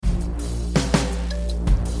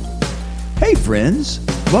Hey friends,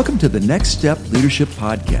 welcome to the Next Step Leadership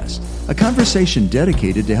Podcast, a conversation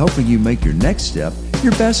dedicated to helping you make your next step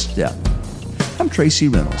your best step. I'm Tracy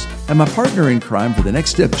Reynolds, and my partner in crime for the Next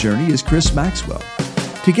Step journey is Chris Maxwell.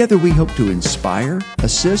 Together we hope to inspire,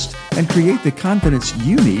 assist, and create the confidence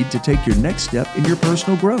you need to take your next step in your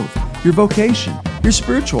personal growth, your vocation, your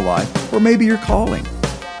spiritual life, or maybe your calling.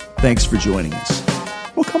 Thanks for joining us.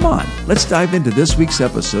 Well, come on, let's dive into this week's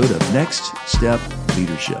episode of Next Step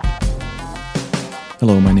Leadership.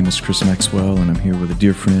 Hello, my name is Chris Maxwell, and I'm here with a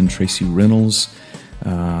dear friend, Tracy Reynolds,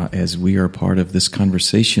 as we are part of this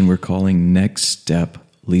conversation we're calling Next Step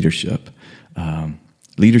Leadership.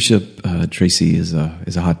 Leadership, Tracy, is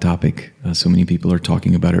a hot topic. So many people are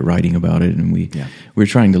talking about it, writing about it, and we're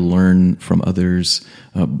trying to learn from others,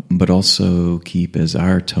 but also keep as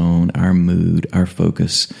our tone, our mood, our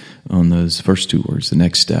focus on those first two words, the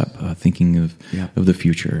next step, thinking of the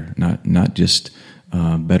future, not just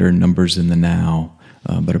better numbers in the now,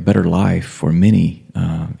 but a better life for many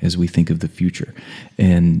as we think of the future.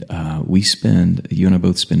 And you and I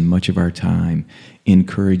both spend much of our time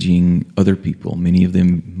encouraging other people, many of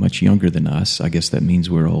them much younger than us. I guess that means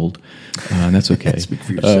we're old, and that's okay. Speak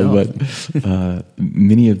for yourself. But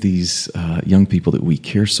many of these young people that we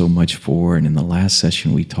care so much for, and in the last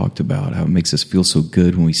session we talked about how it makes us feel so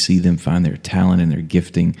good when we see them find their talent and their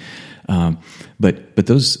gifting. But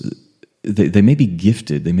those... They may be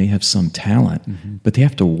gifted, they may have some talent, but they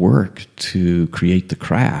have to work to create the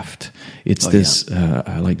craft. It's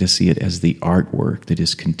I like to see it as the artwork that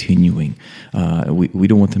is continuing. We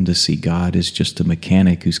don't want them to see God as just a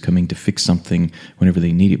mechanic who's coming to fix something whenever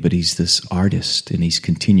they need it, but he's this artist, and he's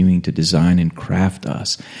continuing to design and craft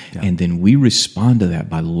us. Yeah. And then we respond to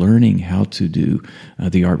that by learning how to do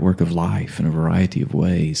the artwork of life in a variety of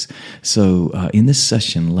ways. So in this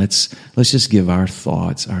session, let's just give our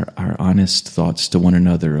thoughts, our honest thoughts to one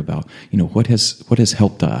another about, what has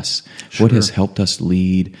helped us, what has helped us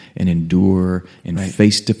lead and endure and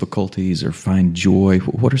face difficulties or find joy.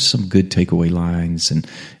 What are some good takeaway lines? And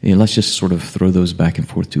let's just sort of throw those back and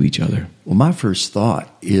forth to each other. Well, my first thought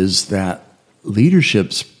is that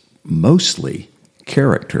leadership's mostly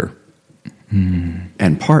character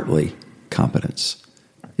and partly competence.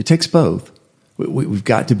 It takes both. We've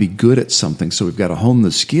got to be good at something, so we've got to hone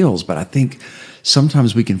the skills. But I think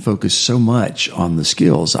sometimes we can focus so much on the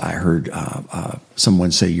skills. I heard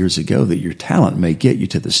someone say years ago that your talent may get you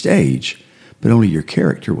to the stage, but only your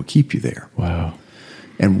character will keep you there. Wow.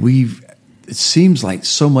 And it seems like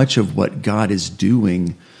so much of what God is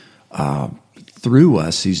doing through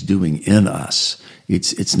us, he's doing in us.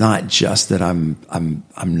 It's not just that I'm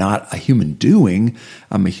not a human doing,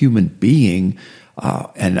 I'm a human being.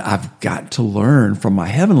 And I've got to learn from my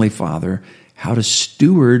Heavenly Father how to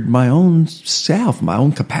steward my own self, my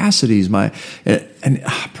own capacities, and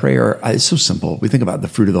prayer. It's so simple. We think about the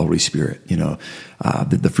fruit of the Holy Spirit.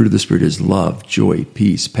 The fruit of the Spirit is love, joy,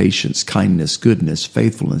 peace, patience, kindness, goodness,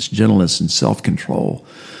 faithfulness, gentleness, and self-control.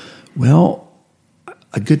 Well,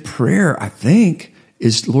 a good prayer, I think,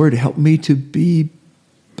 is, Lord, help me to be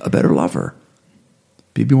a better lover,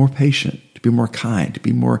 be more patient, to be more kind, to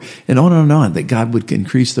be more, and on, that God would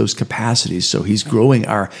increase those capacities. So he's growing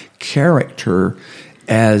our character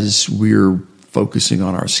as we're focusing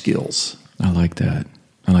on our skills. I like that.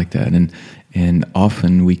 And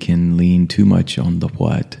often we can lean too much on the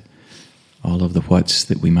what, all of the whats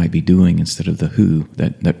that we might be doing instead of the who,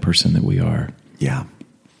 that person that we are. Yeah.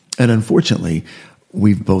 And unfortunately,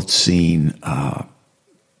 we've both seen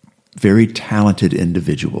very talented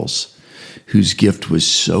individuals whose gift was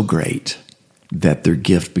so great that their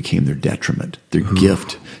gift became their detriment. Their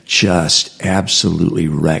gift just absolutely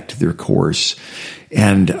wrecked their course.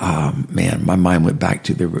 And my mind went back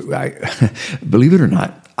to believe it or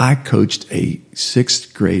not, I coached a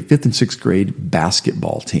fifth and sixth grade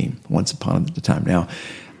basketball team once upon a time. Now,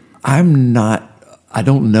 I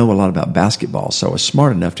don't know a lot about basketball, so I was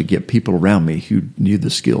smart enough to get people around me who knew the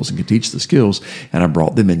skills and could teach the skills, and I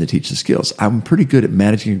brought them in to teach the skills. I'm pretty good at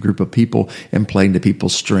managing a group of people and playing to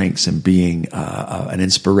people's strengths and being an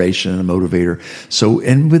inspiration and a motivator. So,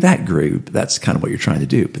 and with that group, that's kind of what you're trying to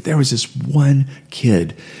do. But there was this one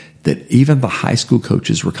kid that even the high school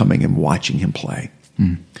coaches were coming and watching him play.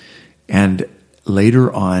 And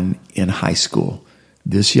later on in high school,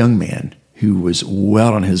 this young man who was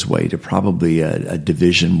well on his way to probably a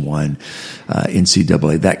Division I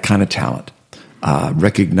NCAA, that kind of talent,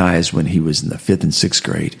 recognized when he was in the 5th and 6th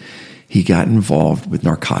grade, he got involved with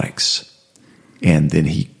narcotics. And then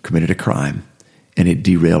he committed a crime, and it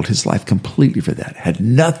derailed his life completely for that. It had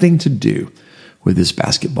nothing to do with his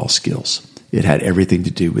basketball skills. It had everything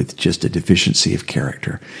to do with just a deficiency of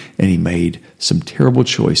character. And he made some terrible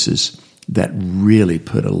choices that really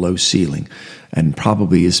put a low ceiling, and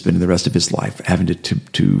probably is spending the rest of his life having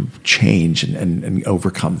to change and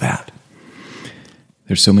overcome that.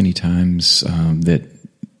 There's so many times that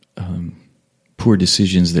poor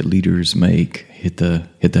decisions that leaders make hit the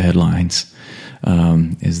headlines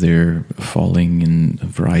as they're falling in a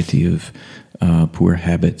variety of poor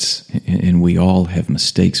habits, and we all have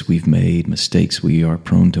mistakes we've made, mistakes we are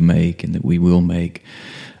prone to make, and that we will make.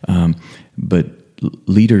 But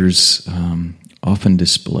leaders often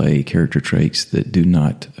display character traits that do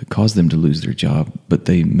not cause them to lose their job, but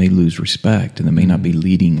they may lose respect, and they may not be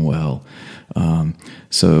leading well.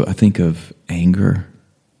 So I think of anger,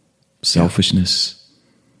 selfishness,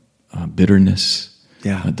 bitterness.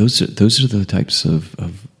 Yeah, those are the types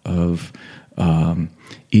of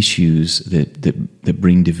issues that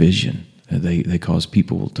bring division. They cause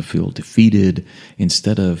people to feel defeated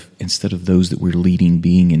instead of those that we're leading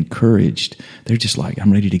being encouraged. They're just like,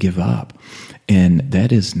 I'm ready to give up, and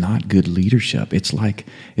that is not good leadership. It's like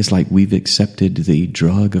we've accepted the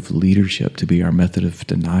drug of leadership to be our method of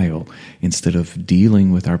denial instead of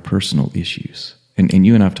dealing with our personal issues. And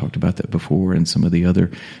you and I have talked about that before in some of the other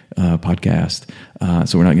podcasts.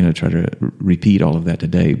 So we're not going to try to repeat all of that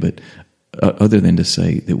today, but other than to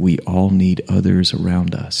say that we all need others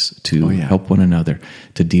around us to help one another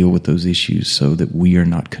to deal with those issues so that we are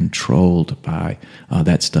not controlled by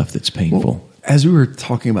that stuff that's painful. Well, as we were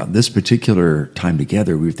talking about this particular time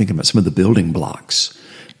together, we were thinking about some of the building blocks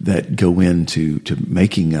that go into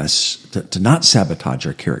making us to not sabotage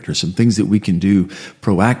our character, some things that we can do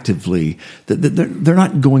proactively that they're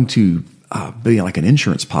not going to be like an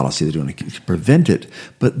insurance policy. They're going to prevent it,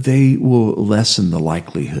 but they will lessen the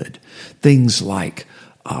likelihood. Things like,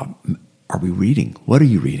 are we reading? What are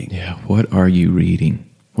you reading? Yeah, what are you reading?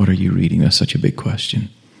 What are you reading? That's such a big question.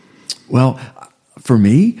 Well, for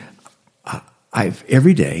me,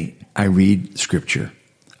 every day I read Scripture.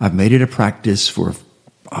 I've made it a practice for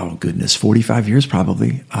 45 years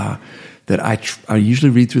probably, that I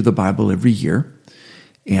usually read through the Bible every year,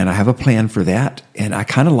 and I have a plan for that, and I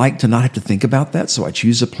kind of like to not have to think about that, so I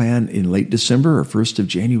choose a plan in late December or 1st of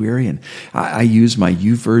January, and I use my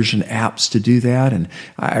YouVersion apps to do that, and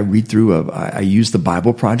I read through I use the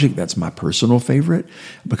Bible Project. That's my personal favorite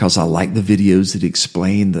because I like the videos that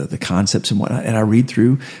explain the concepts and whatnot, and I read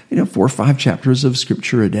through 4 or 5 chapters of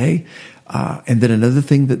Scripture a day. And then another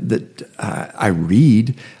thing that I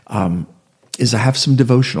read is I have some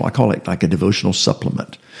devotional. I call it like a devotional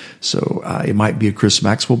supplement. So it might be a Chris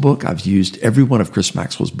Maxwell book. I've used every one of Chris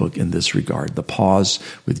Maxwell's book in this regard. The Pause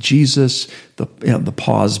with Jesus, the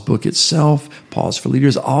Pause book itself, Pause for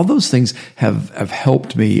Leaders. All those things have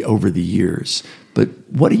helped me over the years. But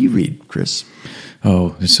what do you read, Chris?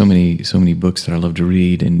 Oh, there's so many books that I love to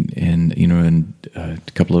read, and a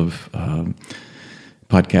couple of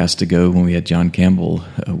podcast ago when we had John Campbell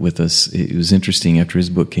with us, it was interesting. After his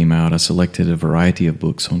book came out, I selected a variety of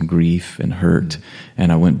books on grief and hurt,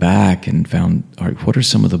 and I went back and found, all right, what are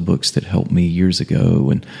some of the books that helped me years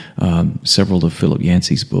ago? And several of Philip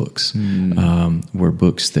Yancey's books were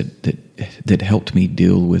books that helped me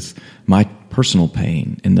deal with my personal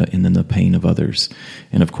pain and then the pain of others.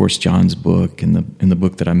 And of course, John's book and the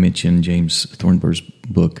book that I mentioned, James Thornburg's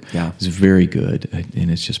book, is very good,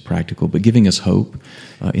 and it's just practical, but giving us hope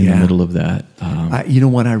in the middle of that.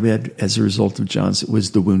 What I read as a result of John's, it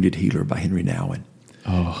was The Wounded Healer by Henry Nouwen.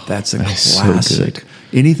 Oh, that's a classic. So good.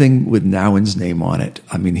 Anything with Nouwen's name on it,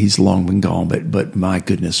 I mean, he's long been gone, but my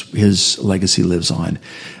goodness, his legacy lives on.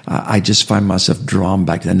 I just find myself drawn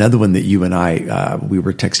back to another one that you and I, we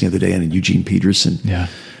were texting the other day, and Eugene Peterson. Yeah.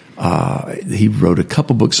 He wrote a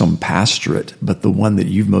couple books on pastorate, but the one that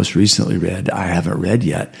you've most recently read, I haven't read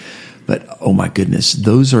yet. But oh my goodness,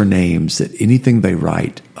 those are names that anything they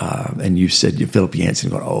write, and you said Philip Yancey,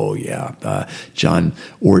 going, oh yeah, John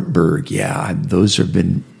Ortberg, those have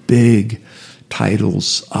been big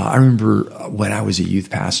titles. I remember when I was a youth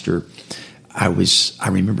pastor, I was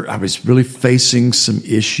really facing some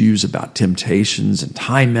issues about temptations and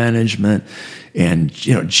time management and,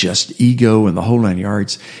 just ego and the whole 9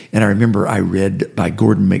 yards. And I remember I read by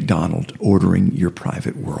Gordon MacDonald, Ordering Your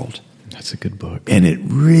Private World. That's a good book. And it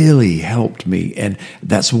really helped me. And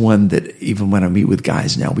that's one that even when I meet with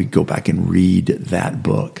guys now, we go back and read that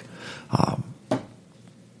book.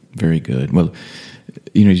 Very good. Well,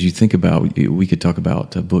 as you think about, we could talk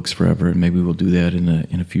about books forever, and maybe we'll do that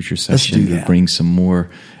in a future session to bring some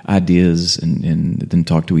more ideas and then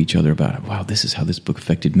talk to each other about, wow, this is how this book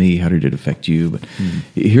affected me. How did it affect you? But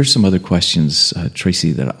here's some other questions,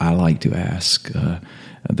 Tracy, that I like to ask.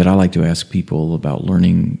 People about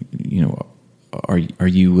learning. Are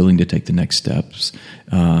you willing to take the next steps?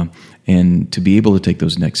 And to be able to take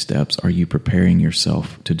those next steps, are you preparing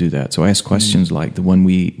yourself to do that? So I ask questions like the one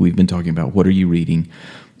we've been talking about. What are you reading?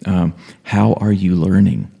 How are you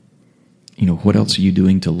learning? What else are you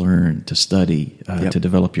doing to learn, to study, to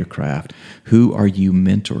develop your craft? Who are you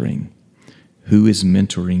mentoring? Who is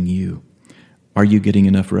mentoring you? Are you getting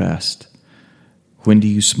enough rest? When do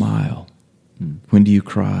you smile? When do you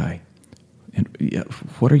cry? And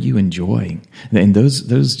what are you enjoying? And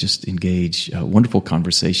those just engage wonderful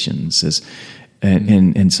conversations.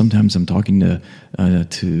 And sometimes I'm talking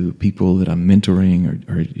to people that I'm mentoring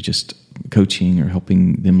or just coaching or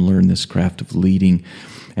helping them learn this craft of leading,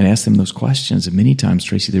 and ask them those questions. And many times,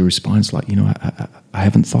 Tracy, their response like, I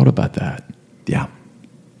haven't thought about that. Yeah.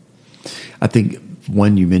 I think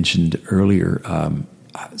one you mentioned earlier,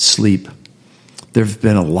 sleep. There have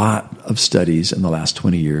been a lot of studies in the last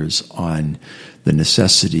 20 years on the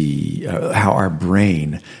necessity, how our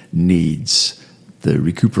brain needs the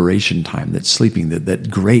recuperation time that's sleeping, that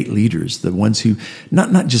great leaders, the ones who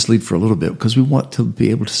not just lead for a little bit, because we want to be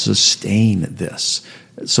able to sustain this.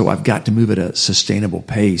 So I've got to move at a sustainable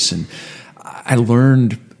pace. And I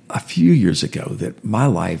learned a few years ago that my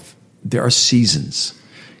life, there are seasons.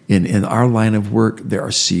 In our line of work, there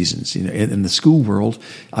are seasons. In the school world,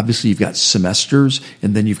 obviously you've got semesters,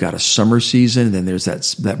 and then you've got a summer season, and then there's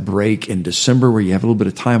that break in December where you have a little bit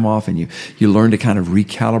of time off, and you learn to kind of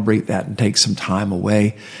recalibrate that and take some time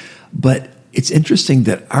away. But it's interesting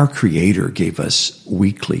that our Creator gave us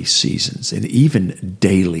weekly seasons and even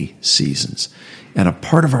daily seasons. And a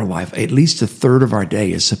part of our life, at least a third of our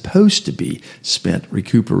day, is supposed to be spent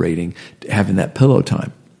recuperating, having that pillow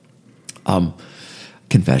time.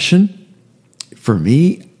 Confession, for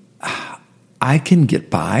me, I can get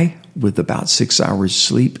by with about 6 hours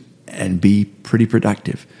sleep and be pretty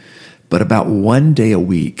productive. But about 1 day a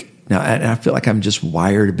week, now, and I feel like I'm just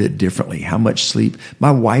wired a bit differently. How much sleep?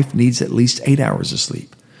 My wife needs at least 8 hours of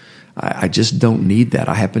sleep. I just don't need that.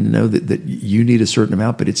 I happen to know that you need a certain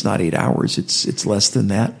amount, but it's not 8 hours. It's less than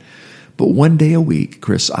that. But 1 day a week,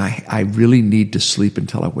 Chris, I really need to sleep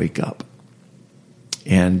until I wake up.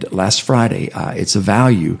 And last Friday, it's a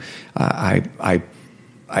value. I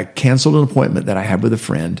canceled an appointment that I had with a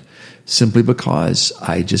friend simply because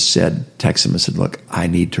I just texted him and said, look, I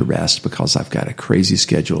need to rest because I've got a crazy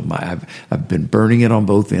schedule. I've been burning it on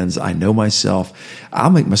both ends. I know myself. I'll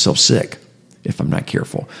make myself sick if I'm not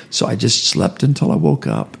careful. So I just slept until I woke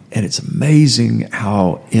up, and it's amazing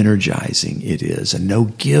how energizing it is, and no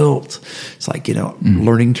guilt. It's like,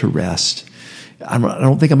 learning to rest. I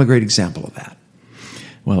don't think I'm a great example of that.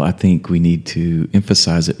 Well, I think we need to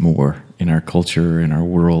emphasize it more in our culture, in our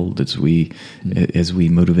world, as we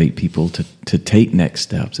motivate people to take next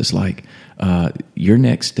steps. It's like your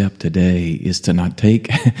next step today is to not take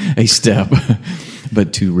a step,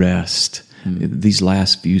 but to rest. These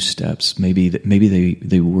last few steps, maybe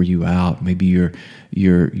they wore you out. Maybe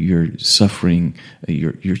you're suffering.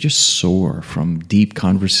 You're just sore from deep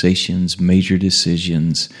conversations, major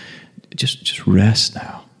decisions. Just rest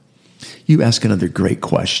now. You ask another great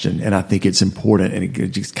question, and I think it's important, and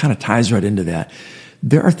it just kind of ties right into that.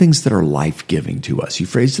 There are things that are life-giving to us. You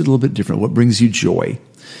phrased it a little bit different. What brings you joy?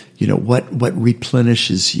 What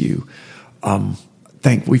replenishes you?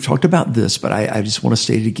 We've talked about this, but I just want to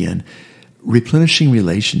state it again. Replenishing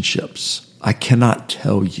relationships. I cannot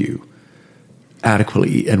tell you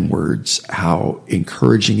adequately in words how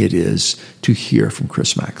encouraging it is to hear from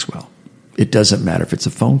Chris Maxwell. It doesn't matter if it's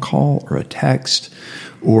a phone call or a text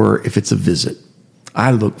or if it's a visit.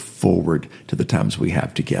 I look forward to the times we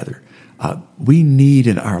have together. We need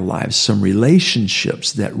in our lives some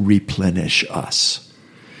relationships that replenish us.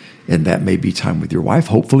 And that may be time with your wife.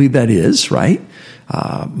 Hopefully that is, right?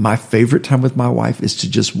 My favorite time with my wife is to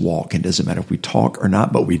just walk. It doesn't matter if we talk or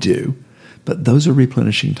not, but we do. But those are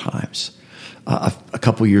replenishing times. A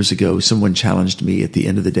couple years ago, someone challenged me at the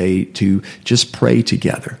end of the day to just pray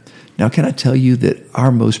together. Now, can I tell you that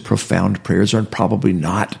our most profound prayers are probably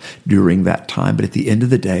not during that time, but at the end of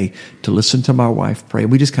the day, to listen to my wife pray.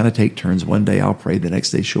 And we just kind of take turns. One day I'll pray, the next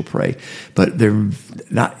day she'll pray. But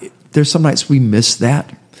there's some nights we miss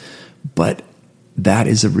that, but that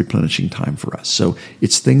is a replenishing time for us. So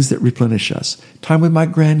it's things that replenish us. Time with my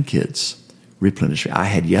grandkids. Replenish me. I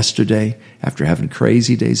had yesterday, after having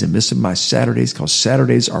crazy days and missing my Saturdays, because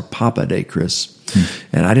Saturdays are Papa Day, Chris.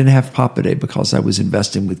 And I didn't have Papa Day because I was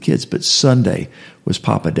investing with kids, but Sunday was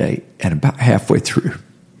Papa Day. And about halfway through,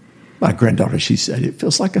 my granddaughter, she said, it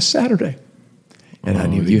feels like a Saturday. And I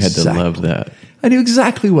knew you had to love that. I knew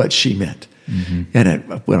exactly what she meant. Mm-hmm.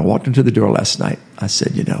 And when I walked into the door last night, I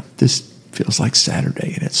said, this feels like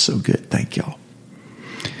Saturday, and it's so good. Thank y'all.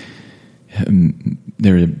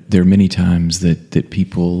 There are many times that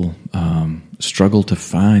people struggle to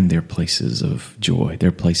find their places of joy,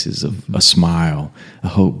 their places of a smile, a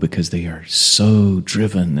hope, because they are so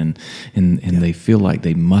driven and they feel like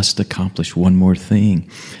they must accomplish one more thing.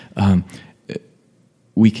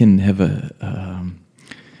 We can have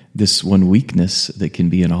this one weakness that can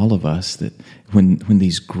be in all of us, that when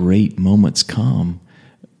these great moments come,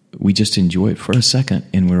 we just enjoy it for a second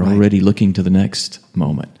and we're already looking to the next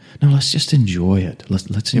moment. No, let's just enjoy it.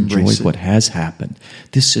 Let's enjoy what has happened.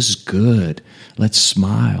 This is good. Let's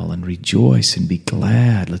smile and rejoice and be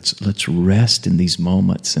glad. Let's rest in these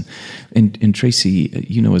moments. And Tracy,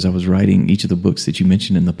 as I was writing each of the books that you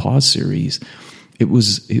mentioned in the Pause series, it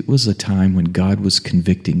was a time when God was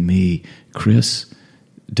convicting me, Chris,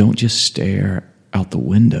 don't just stare out the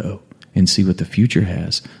window and see what the future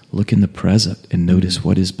has. Look in the present and notice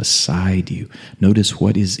what is beside you. Notice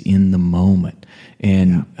what is in the moment.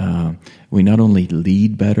 And we not only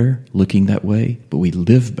lead better looking that way, but we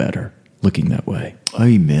live better looking that way.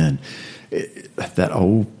 Amen. That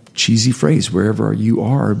old cheesy phrase, wherever you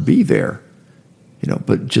are, be there.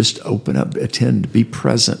 But just open up, attend, be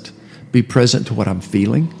present. Be present to what I'm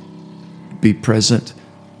feeling. Be present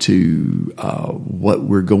to what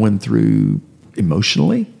we're going through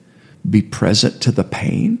emotionally. Be present to the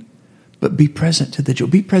pain, but be present to the joy.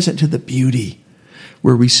 Be present to the beauty.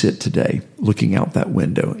 Where we sit today, looking out that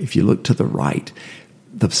window, if you look to the right,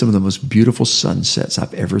 some of the most beautiful sunsets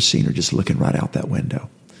I've ever seen are just looking right out that window.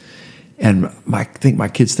 And I think my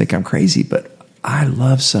kids think I'm crazy, but I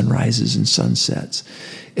love sunrises and sunsets.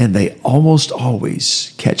 And they almost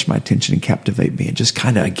always catch my attention and captivate me and just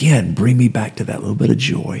kind of, again, bring me back to that little bit of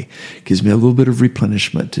joy. Gives me a little bit of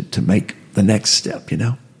replenishment to make the next step,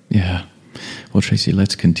 Yeah. Well, Tracy,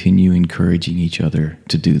 let's continue encouraging each other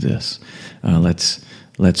to do this.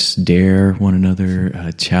 Let's dare one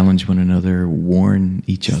another, challenge one another, warn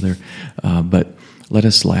each other, but let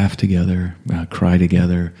us laugh together, cry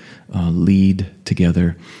together, lead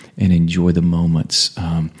together, and enjoy the moments.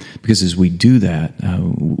 Because as we do that,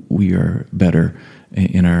 we are better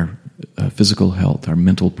in our physical health, our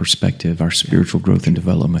mental perspective, our spiritual growth and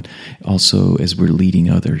development. Also, as we're leading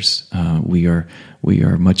others, we are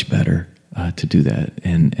much better to do that,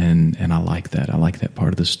 and I like that. I like that part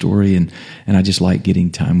of the story, and I just like getting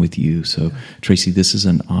time with you. So, Tracy, this is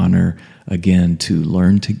an honor again to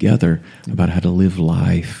learn together about how to live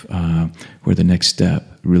life where the next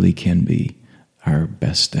step really can be our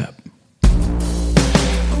best step.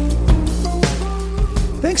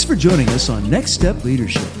 Thanks for joining us on Next Step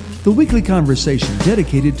Leadership, the weekly conversation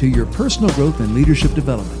dedicated to your personal growth and leadership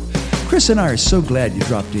development. Chris and I are so glad you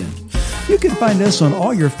dropped in. You can find us on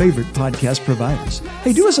all your favorite podcast providers.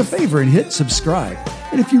 Hey, do us a favor and hit subscribe.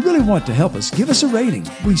 And if you really want to help us, give us a rating.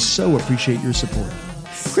 We so appreciate your support.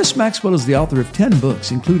 Chris Maxwell is the author of 10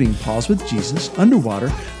 books, including Pause with Jesus,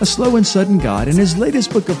 Underwater, A Slow and Sudden God, and his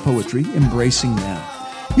latest book of poetry, Embracing Now.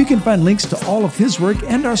 You can find links to all of his work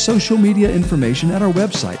and our social media information at our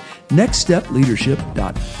website,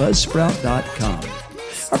 nextstepleadership.buzzsprout.com.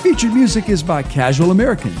 Our featured music is by Casual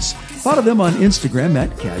Americans. Follow them on Instagram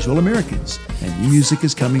at Casual Americans, and new music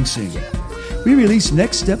is coming soon. We release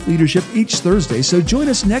Next Step Leadership each Thursday, so join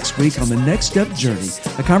us next week on the Next Step Journey,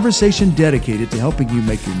 a conversation dedicated to helping you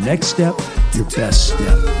make your next step your best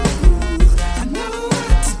step.